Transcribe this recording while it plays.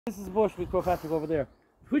This is Bush with Crow-Patrick over there,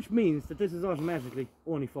 which means that this is automatically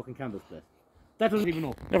only fucking Campbell's place. That doesn't even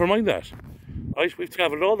know. Never mind that. Right, we've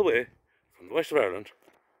travelled all the way from the west of Ireland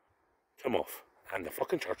to Muff, and the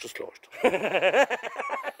fucking church is closed.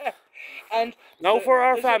 And now for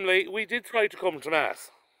our family, we did try to come to Mass.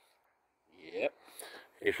 Yep.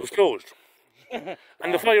 It was closed. And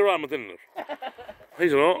the fire on within it. I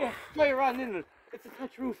don't know. Fire on in it. It's a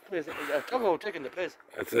thatch roof place. Duggo taking the place.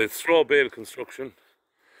 It's a straw bale construction.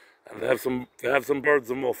 And they have some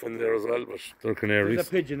birds and muff in there as well, but they're canaries. There's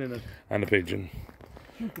a pigeon in it. And a pigeon.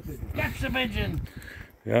 Catch the pigeon!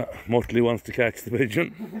 Yeah, Muttley wants to catch the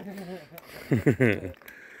pigeon.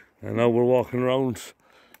 And now we're walking around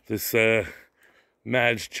this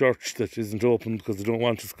mad church that isn't open because they don't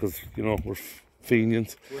want us because, you know, we're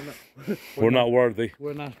fiends. We're not worthy.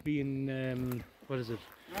 We're not being, what is it?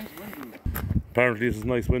 Nice windows. Apparently it has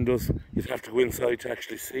nice windows. You'd have to go inside to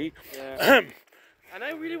actually see. Yeah. And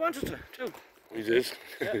I really wanted to, too. We did.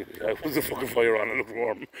 Yeah. There was a fucking fire on and it looked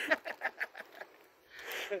warm.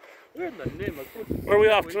 Where in the name of goodness? Where are we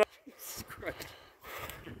off tonight?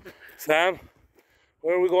 Sam,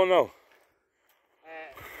 where are we going now?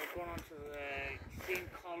 We're going on to St.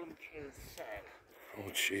 Columkille's cell.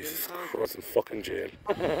 Oh, Jesus Christ, in fucking jail.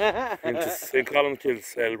 Into St. Columkille's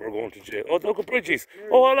cell, we're going to jail. Oh, look at Bridgie's.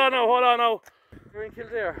 Oh, hold on now. You're in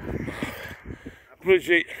Kildare.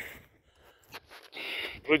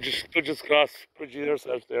 Bridges Cross, Bridgie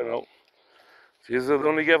herself there now. She's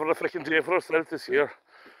only gave her a fucking day for herself this year.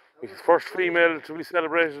 First female to be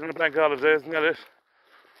celebrated in the bank holiday, isn't that it?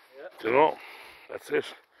 Yeah. Do you know? That's it.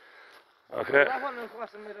 Okay. That one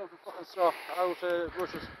wasn't made out of fucking straw, out of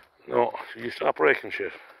bushes. No, you stop breaking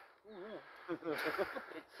shit. It's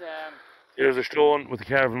Here's a stone with a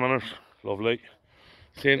carving on it. Lovely.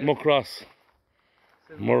 St. Muckross.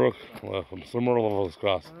 Murroch. Well, it's the Murroch's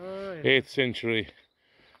Cross. Oh, yeah. 8th century.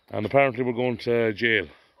 And apparently we're going to jail.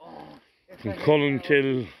 From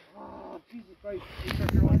Columkill. Oh, Jesus Christ.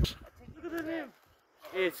 Look at the name.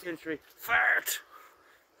 8th century. Fart!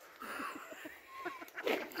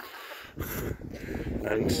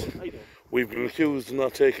 And we've been accused of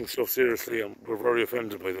not taking stuff seriously, and we're very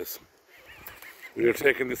offended by this. We are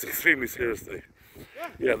taking this extremely seriously.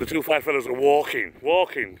 Yeah, the two fat fellas are walking.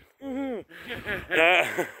 And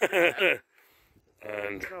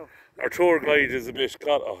our tour guide is a bit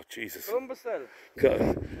caught. Oh, Jesus.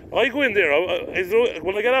 I go in there.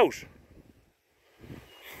 Will I get out?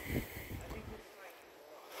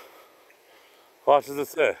 What does it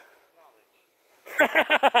say?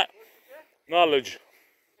 Knowledge.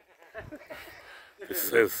 It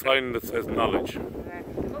says sign that says knowledge.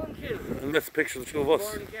 And let's picture the two of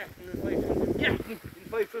us. Yeah, in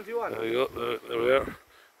 521. There you go, there we are.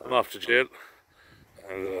 I'm off to jail.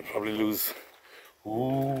 And I'll probably lose.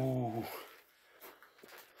 Ooh.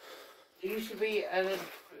 There used to be a little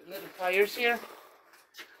fires here.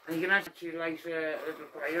 And you can actually light a little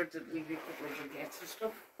fire to leave you with your gates and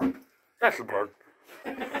stuff. That'll burn.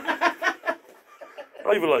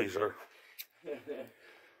 I've a lighter.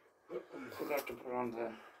 Forgot to put on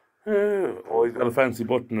the... Oh, he's got a fancy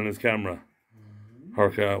button on his camera.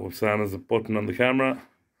 With Sam has a button on the camera.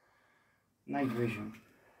 Night vision.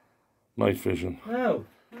 Night vision. Oh.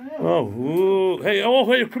 Oh, ooh. Hey,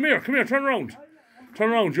 come here, turn around.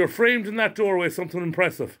 Turn around, you're framed in that doorway, something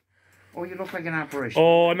impressive. Oh, you look like an apparition.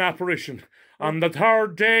 Oh, an apparition. On the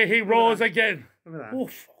third day he rose again. Look at that. Oh,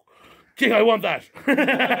 fuck. Gee, I want that.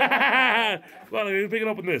 Well, he's picking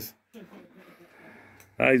up on this.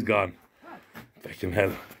 He's gone. Fucking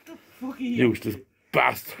hell. Useless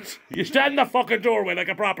bastard. You stand in the fucking doorway like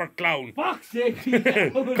a proper clown. Fuck's sake.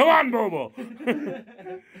 Come on, Bobo.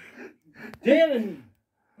 Dylan.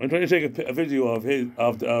 I'm trying to take a video of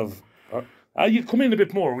you come in a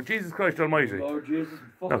bit more with Jesus Christ Almighty. Lord Jesus.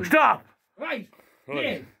 Now stop. Right.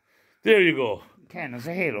 There you go. Ken, it's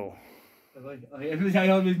a halo. I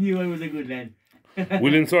always knew I was a good lad.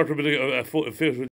 We'll insert a bit of a